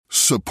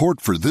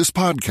Support for this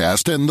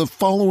podcast and the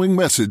following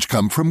message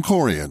come from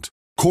Corient.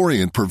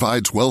 Corient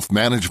provides wealth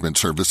management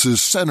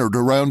services centered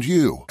around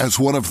you. As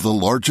one of the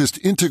largest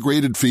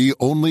integrated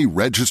fee-only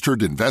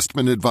registered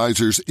investment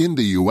advisors in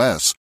the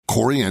U.S.,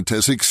 Corient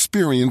has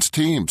experienced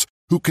teams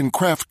who can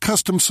craft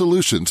custom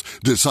solutions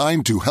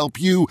designed to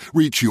help you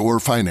reach your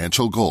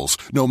financial goals,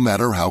 no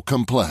matter how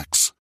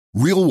complex.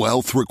 Real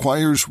wealth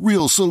requires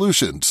real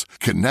solutions.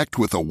 Connect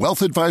with a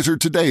wealth advisor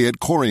today at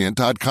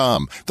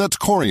Corient.com. That's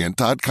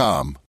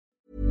Corient.com.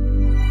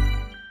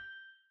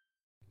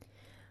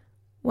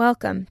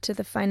 Welcome to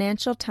the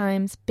Financial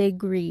Times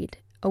Big Read,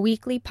 a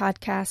weekly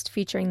podcast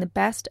featuring the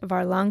best of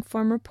our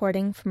long-form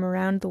reporting from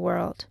around the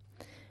world.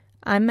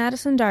 I'm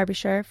Madison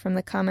Derbyshire from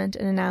the Comment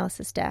and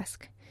Analysis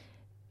Desk.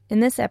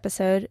 In this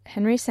episode,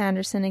 Henry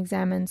Sanderson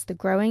examines the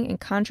growing and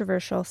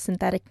controversial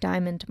synthetic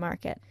diamond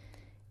market.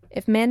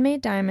 If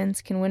man-made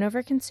diamonds can win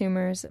over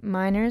consumers,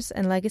 miners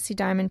and legacy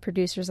diamond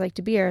producers like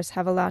De Beers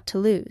have a lot to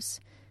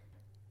lose.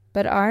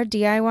 But are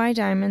DIY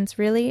diamonds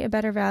really a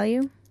better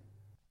value?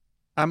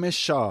 Amish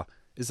Shah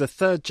is the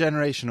third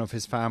generation of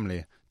his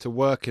family to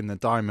work in the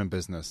diamond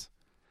business,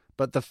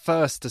 but the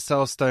first to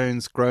sell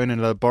stones grown in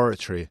a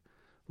laboratory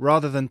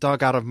rather than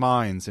dug out of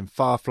mines in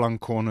far-flung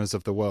corners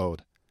of the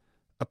world,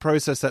 a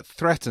process that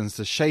threatens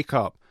to shake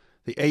up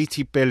the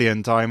 80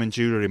 billion diamond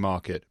jewellery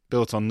market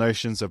built on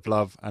notions of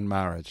love and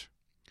marriage.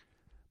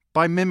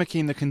 By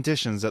mimicking the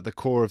conditions at the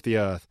core of the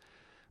earth,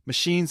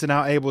 machines are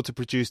now able to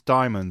produce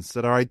diamonds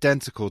that are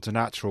identical to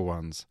natural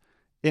ones,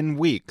 in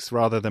weeks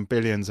rather than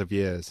billions of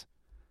years.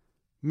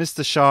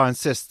 Mr. Shah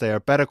insists they are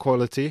better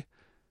quality,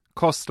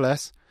 cost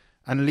less,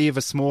 and leave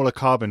a smaller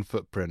carbon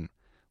footprint,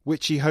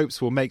 which he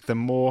hopes will make them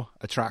more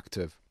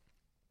attractive.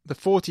 The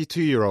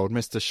 42-year-old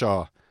Mr.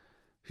 Shah,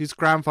 whose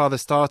grandfather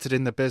started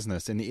in the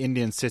business in the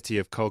Indian city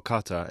of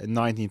Kolkata in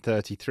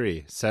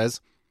 1933,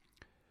 says,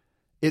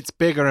 "It's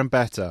bigger and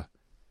better.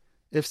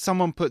 If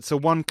someone puts a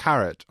 1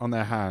 carat on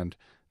their hand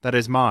that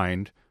is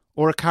mined,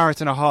 or a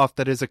carat and a half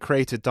that is a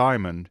crated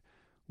diamond,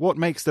 what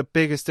makes the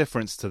biggest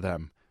difference to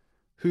them?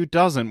 Who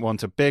doesn't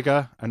want a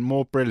bigger and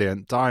more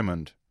brilliant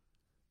diamond?"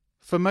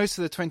 For most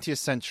of the 20th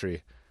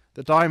century,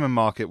 the diamond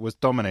market was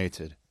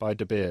dominated by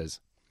De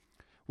Beers,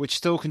 which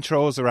still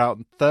controls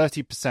around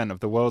 30% of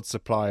the world's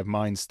supply of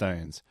mined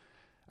stones,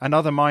 and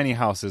other mining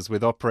houses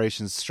with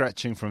operations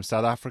stretching from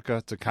South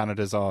Africa to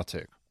Canada's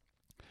Arctic.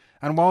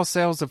 And while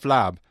sales of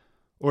lab,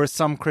 or as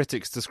some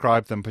critics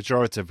describe them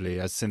pejoratively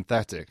as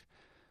synthetic,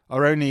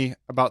 are only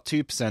about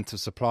 2% of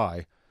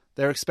supply,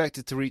 they're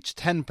expected to reach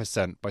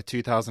 10% by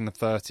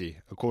 2030,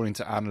 according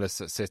to analysts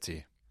at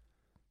Citi.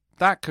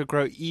 That could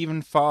grow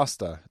even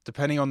faster,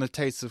 depending on the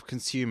tastes of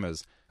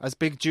consumers, as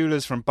big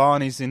jewelers from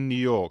Barney's in New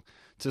York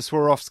to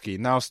Swarovski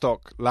now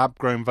stock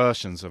lab-grown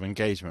versions of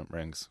engagement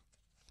rings.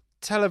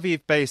 Tel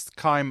Aviv-based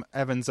Chaim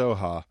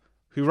Even-Zohar,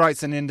 who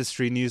writes an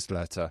industry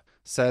newsletter,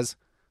 says,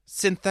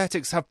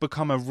 "Synthetics have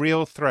become a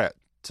real threat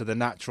to the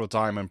natural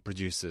diamond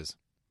producers."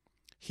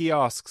 He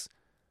asks,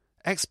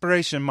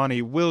 "Exploration money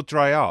will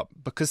dry up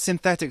because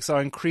synthetics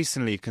are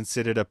increasingly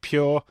considered a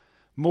pure,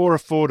 more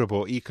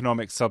affordable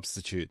economic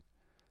substitute.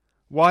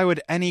 Why would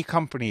any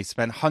company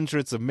spend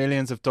hundreds of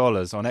millions of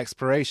dollars on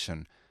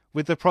exploration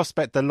with the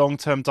prospect that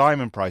long-term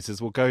diamond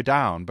prices will go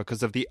down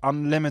because of the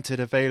unlimited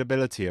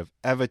availability of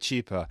ever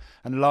cheaper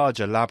and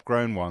larger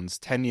lab-grown ones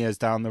 10 years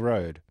down the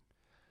road?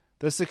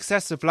 The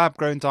success of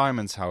lab-grown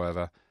diamonds,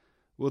 however,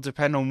 will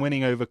depend on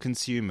winning over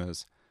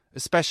consumers,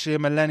 especially a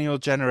millennial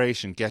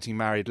generation getting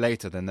married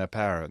later than their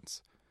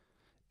parents.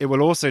 It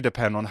will also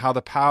depend on how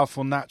the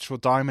powerful natural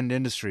diamond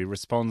industry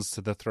responds to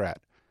the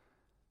threat.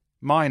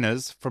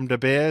 Miners, from De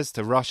Beers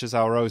to Russia's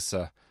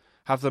Alrosa,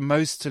 have the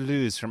most to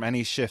lose from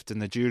any shift in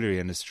the jewellery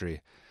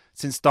industry,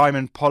 since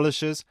diamond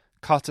polishers,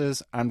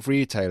 cutters and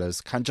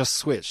retailers can just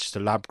switch to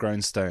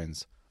lab-grown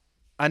stones.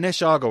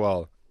 Anish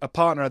Agarwal, a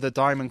partner at the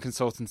diamond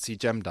consultancy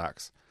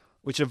Gemdax,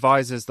 which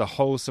advises the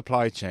whole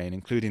supply chain,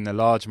 including the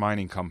large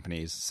mining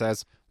companies,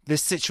 says,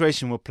 "This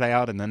situation will play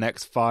out in the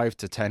next 5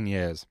 to 10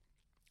 years.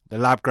 The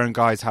lab-grown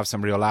guys have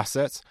some real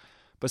assets,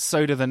 but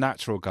so do the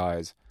natural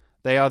guys.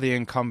 They are the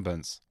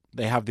incumbents.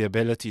 They have the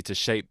ability to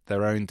shape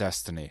their own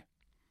destiny."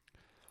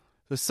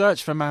 The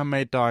search for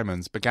man-made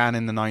diamonds began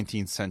in the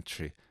 19th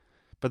century,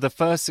 but the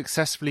first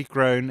successfully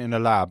grown in a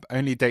lab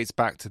only dates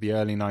back to the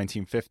early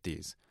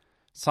 1950s.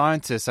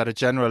 Scientists at a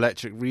General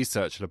Electric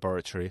research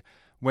laboratory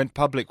went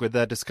public with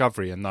their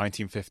discovery in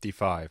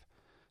 1955.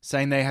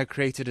 Saying they had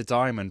created a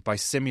diamond by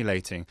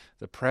simulating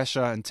the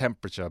pressure and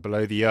temperature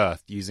below the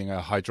Earth using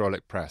a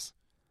hydraulic press.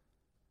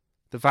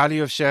 The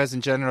value of shares in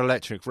General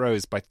Electric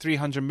rose by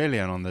 300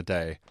 million on the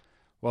day,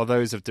 while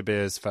those of De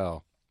Beers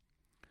fell.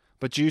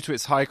 But due to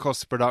its high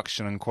cost of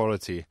production and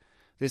quality,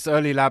 this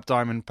early lab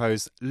diamond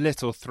posed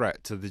little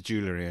threat to the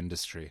jewellery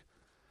industry.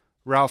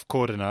 Ralph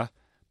Cordiner,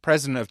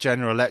 president of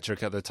General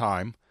Electric at the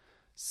time,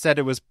 said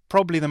it was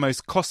probably the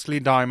most costly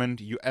diamond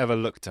you ever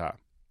looked at.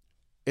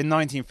 In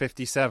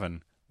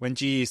 1957, when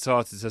GE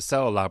started to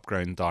sell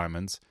lab-grown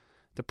diamonds,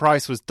 the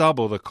price was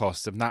double the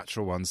cost of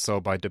natural ones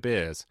sold by De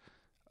Beers.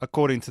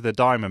 According to the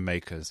diamond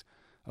makers,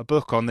 a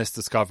book on this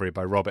discovery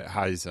by Robert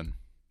Hazen.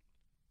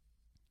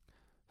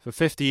 For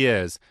 50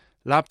 years,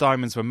 lab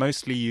diamonds were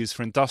mostly used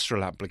for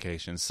industrial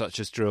applications such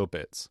as drill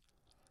bits.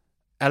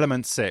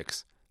 Element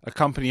 6, a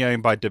company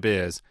owned by De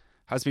Beers,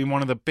 has been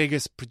one of the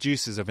biggest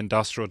producers of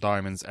industrial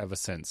diamonds ever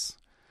since.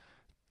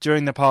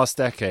 During the past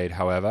decade,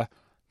 however,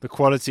 the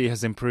quality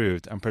has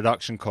improved and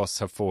production costs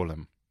have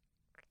fallen.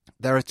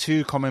 There are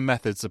two common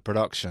methods of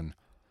production: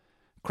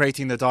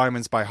 creating the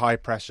diamonds by high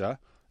pressure,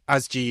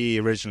 as GE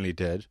originally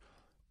did,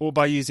 or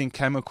by using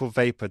chemical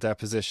vapor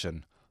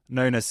deposition,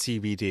 known as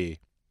CVD.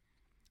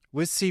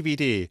 With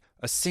CVD,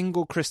 a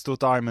single crystal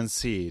diamond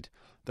seed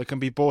that can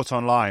be bought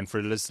online for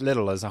as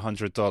little as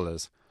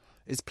 $100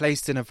 is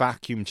placed in a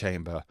vacuum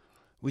chamber,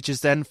 which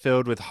is then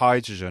filled with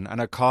hydrogen and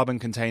a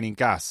carbon-containing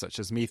gas such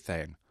as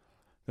methane.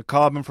 The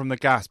carbon from the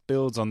gas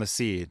builds on the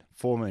seed,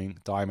 forming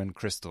diamond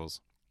crystals.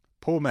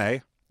 Paul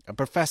May, a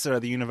professor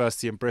at the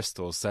University of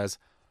Bristol, says,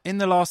 "In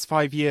the last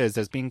 5 years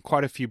there's been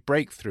quite a few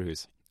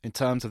breakthroughs in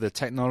terms of the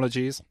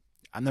technologies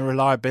and the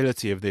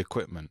reliability of the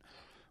equipment,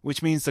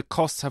 which means the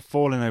costs have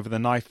fallen over the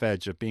knife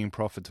edge of being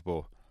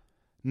profitable.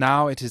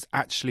 Now it is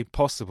actually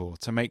possible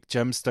to make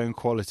gemstone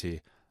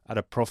quality at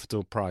a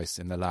profitable price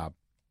in the lab."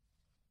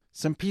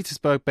 St.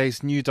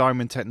 Petersburg-based New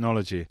Diamond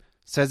Technology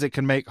says it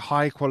can make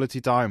high-quality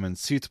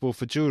diamonds suitable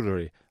for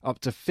jewellery up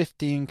to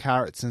 15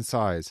 carats in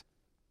size.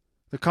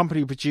 The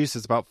company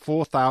produces about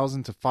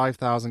 4,000 to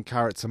 5,000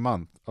 carats a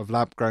month of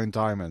lab-grown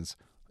diamonds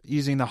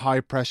using the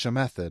high-pressure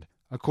method,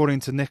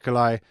 according to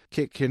Nikolai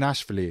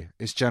Kitkinashvili,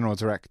 its general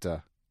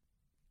director.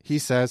 He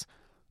says,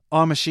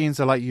 "Our machines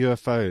are like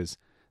UFOs.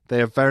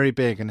 They are very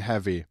big and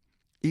heavy.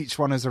 Each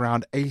one is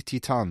around 80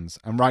 tons,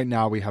 and right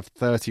now we have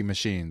 30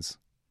 machines."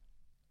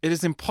 It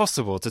is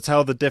impossible to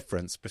tell the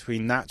difference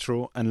between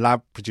natural and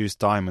lab-produced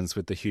diamonds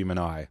with the human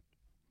eye.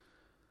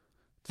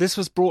 This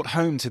was brought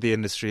home to the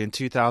industry in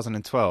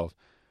 2012,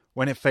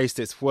 when it faced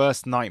its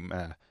worst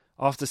nightmare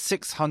after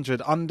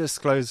 600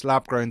 undisclosed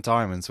lab-grown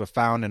diamonds were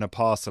found in a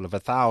parcel of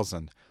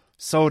 1,000,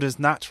 sold as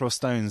natural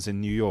stones in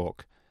New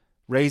York,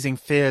 raising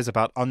fears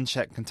about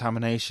unchecked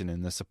contamination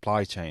in the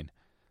supply chain.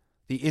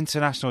 The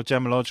International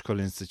Gemological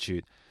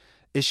Institute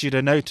issued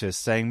a notice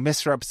saying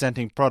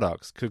misrepresenting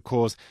products could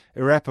cause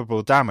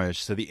irreparable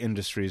damage to the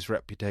industry's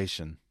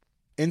reputation.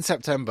 In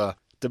September,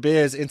 De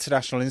Beers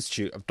International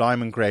Institute of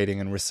Diamond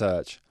Grading and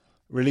Research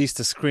released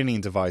a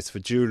screening device for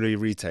jewellery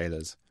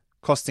retailers,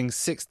 costing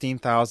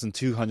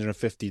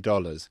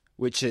 $16,250,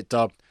 which it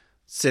dubbed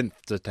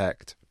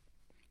SynthDetect.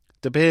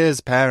 De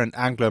Beers' parent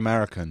Anglo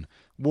American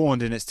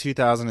warned in its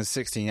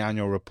 2016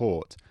 annual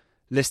report,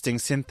 listing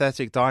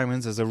synthetic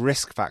diamonds as a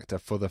risk factor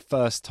for the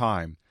first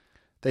time.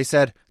 They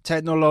said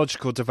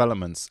technological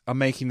developments are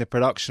making the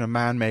production of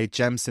man-made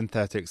gem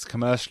synthetics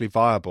commercially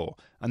viable,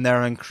 and there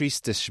are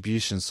increased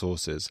distribution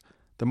sources.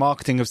 The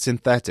marketing of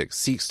synthetics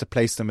seeks to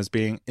place them as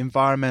being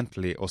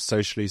environmentally or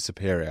socially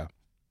superior.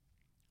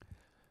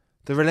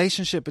 The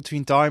relationship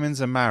between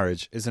diamonds and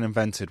marriage is an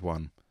invented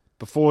one.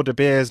 Before De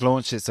Beers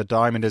launched its A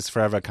Diamond is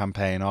Forever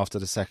campaign after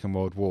the Second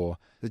World War,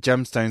 the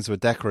gemstones were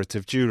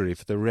decorative jewellery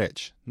for the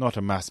rich, not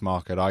a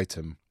mass-market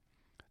item.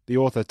 The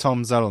author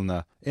Tom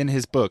Zoellner, in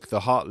his book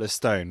The Heartless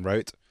Stone,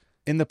 wrote,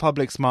 "In the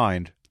public's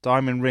mind,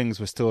 diamond rings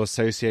were still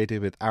associated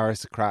with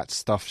aristocrats,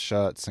 stuffed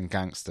shirts and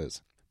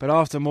gangsters. But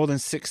after more than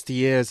 60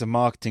 years of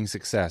marketing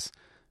success,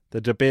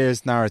 the De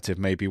Beers narrative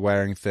may be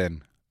wearing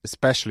thin,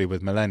 especially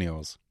with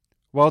millennials.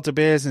 While De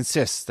Beers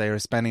insists they are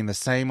spending the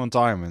same on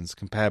diamonds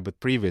compared with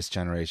previous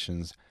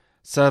generations,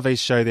 surveys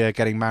show they are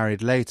getting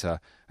married later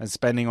and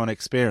spending on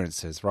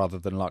experiences rather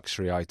than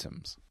luxury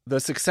items." The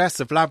success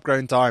of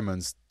lab-grown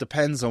diamonds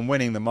depends on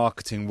winning the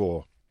marketing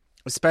war,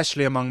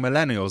 especially among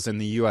millennials in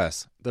the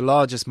US, the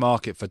largest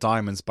market for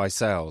diamonds by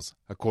sales,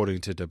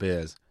 according to De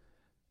Beers.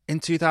 In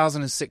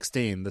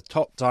 2016, the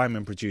top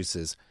diamond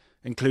producers,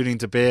 including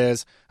De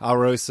Beers,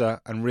 Alrosa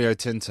and Rio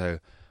Tinto,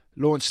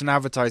 launched an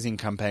advertising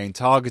campaign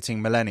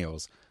targeting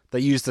millennials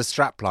that used the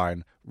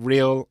strapline,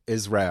 "Real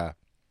is rare."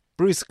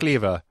 Bruce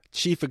Cleaver,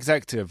 chief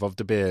executive of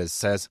De Beers,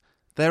 says,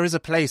 "There is a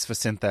place for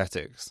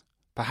synthetics,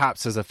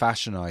 perhaps as a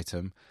fashion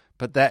item,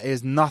 but there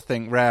is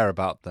nothing rare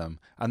about them,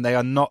 and they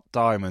are not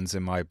diamonds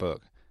in my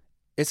book.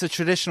 It's a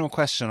traditional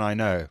question, I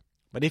know,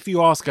 but if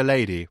you ask a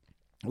lady,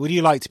 would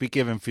you like to be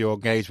given for your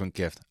engagement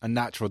gift a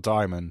natural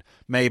diamond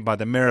made by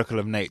the miracle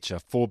of nature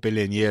 4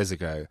 billion years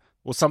ago,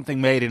 or something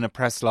made in a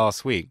press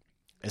last week,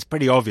 it's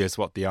pretty obvious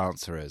what the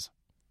answer is.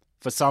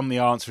 For some, the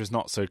answer is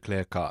not so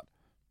clear-cut.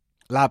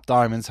 Lab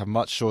diamonds have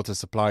much shorter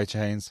supply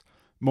chains,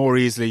 more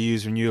easily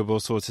use renewable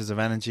sources of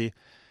energy,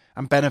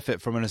 and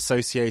benefit from an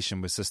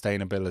association with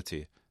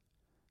sustainability.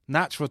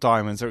 Natural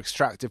diamonds are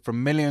extracted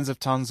from millions of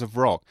tons of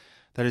rock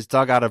that is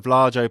dug out of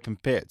large open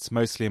pits,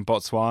 mostly in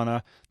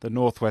Botswana, the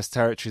Northwest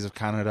Territories of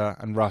Canada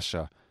and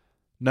Russia.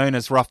 Known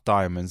as rough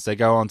diamonds, they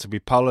go on to be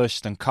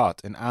polished and cut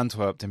in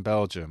Antwerp in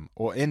Belgium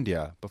or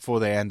India before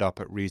they end up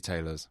at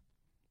retailers.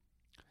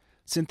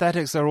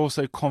 Synthetics are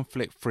also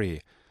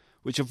conflict-free,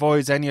 which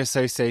avoids any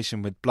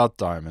association with blood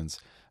diamonds,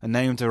 a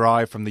name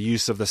derived from the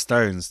use of the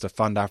stones to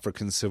fund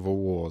African civil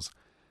wars.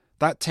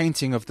 That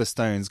tainting of the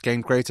stones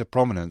gained greater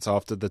prominence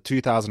after the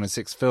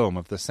 2006 film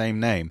of the same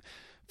name,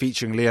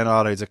 featuring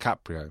Leonardo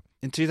DiCaprio.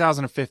 In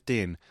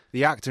 2015,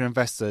 the actor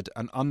invested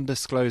an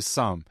undisclosed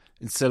sum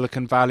in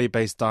Silicon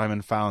Valley-based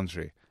Diamond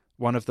Foundry,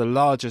 one of the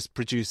largest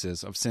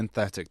producers of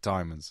synthetic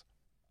diamonds.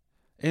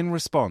 In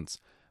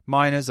response,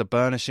 miners are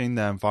burnishing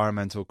their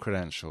environmental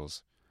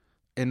credentials.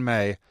 In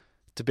May,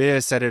 De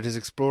Beers said it is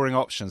exploring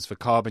options for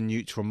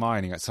carbon-neutral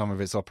mining at some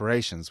of its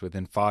operations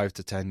within 5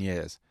 to 10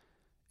 years.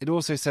 It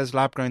also says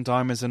lab-grown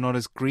diamonds are not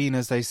as green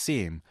as they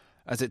seem,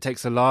 as it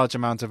takes a large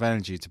amount of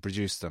energy to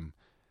produce them.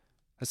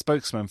 A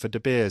spokesman for De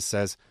Beers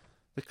says,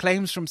 "The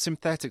claims from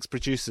synthetics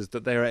producers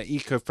that they are an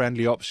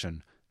eco-friendly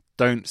option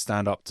don't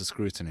stand up to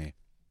scrutiny."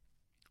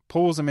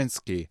 Paul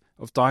Zaminsky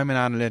of Diamond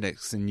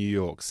Analytics in New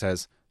York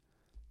says,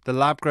 "The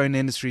lab-grown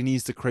industry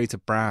needs to create a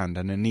brand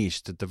and a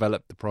niche to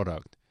develop the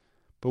product.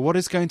 But what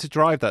is going to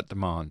drive that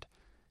demand?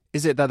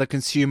 Is it that the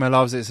consumer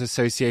loves its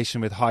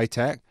association with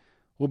high-tech,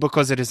 or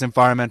because it is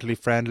environmentally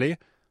friendly,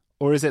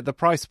 or is it the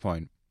price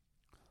point?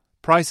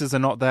 Prices are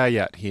not there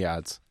yet," he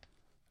adds.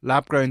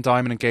 Lab-grown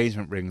diamond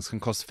engagement rings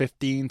can cost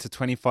 15 to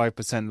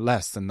 25%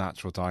 less than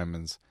natural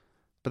diamonds,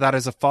 but that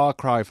is a far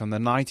cry from the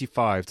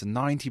 95 to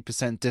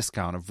 90%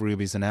 discount of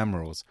rubies and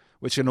emeralds,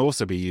 which can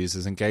also be used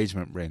as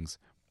engagement rings.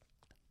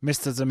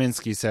 Mr.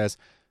 Zaminsky says,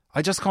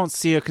 "I just can't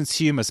see a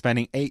consumer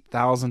spending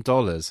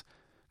 $8,000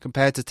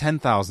 compared to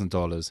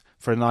 $10,000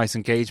 for a nice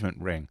engagement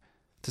ring.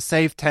 To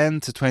save 10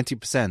 to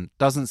 20%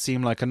 doesn't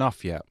seem like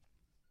enough yet."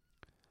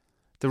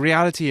 The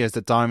reality is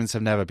that diamonds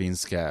have never been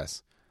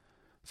scarce.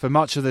 For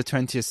much of the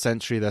 20th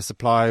century, their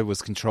supply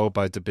was controlled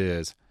by De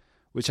Beers,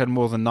 which had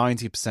more than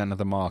 90% of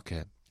the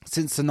market.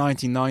 Since the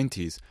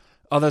 1990s,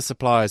 other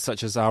suppliers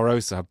such as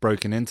Alrosa have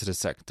broken into the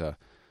sector,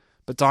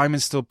 but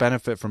diamonds still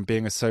benefit from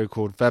being a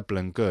so-called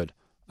Veblen good,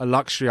 a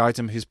luxury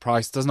item whose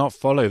price does not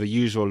follow the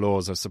usual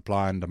laws of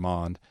supply and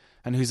demand,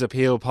 and whose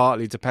appeal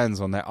partly depends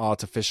on their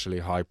artificially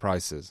high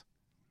prices.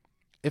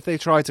 If they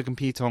try to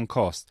compete on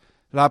cost,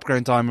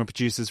 lab-grown diamond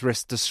producers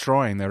risk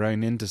destroying their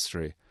own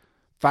industry.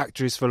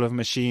 Factories full of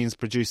machines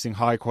producing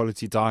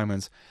high-quality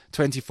diamonds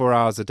 24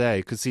 hours a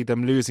day could see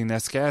them losing their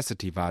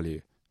scarcity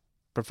value.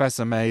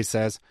 Professor May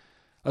says,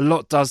 "A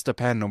lot does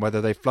depend on whether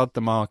they flood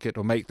the market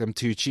or make them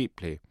too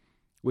cheaply,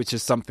 which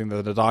is something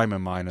that the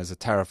diamond miners are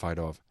terrified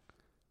of."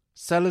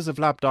 Sellers of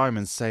lab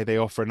diamonds say they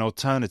offer an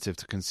alternative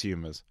to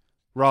consumers,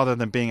 rather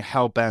than being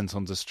hell-bent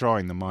on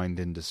destroying the mined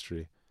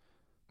industry.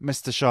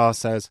 Mr. Shah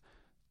says,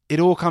 "It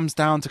all comes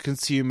down to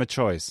consumer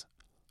choice.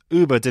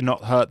 Uber did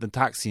not hurt the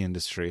taxi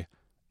industry.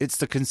 It's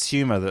the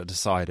consumer that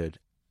decided.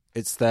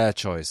 It's their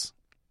choice."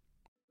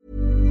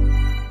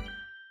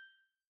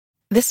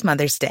 This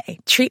Mother's Day,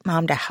 treat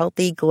mom to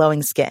healthy,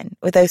 glowing skin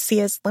with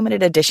Osea's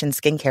limited edition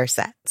skincare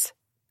sets.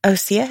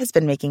 Osea has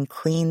been making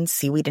clean,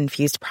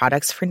 seaweed-infused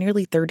products for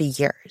nearly 30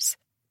 years.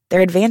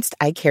 Their advanced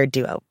eye care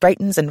duo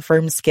brightens and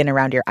firms skin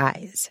around your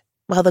eyes,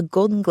 while the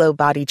Golden Glow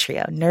Body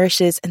Trio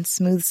nourishes and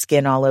smooths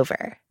skin all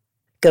over.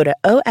 Go to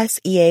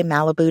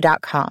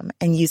OSEAMalibu.com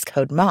and use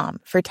code MOM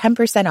for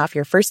 10% off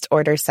your first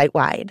order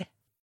site-wide.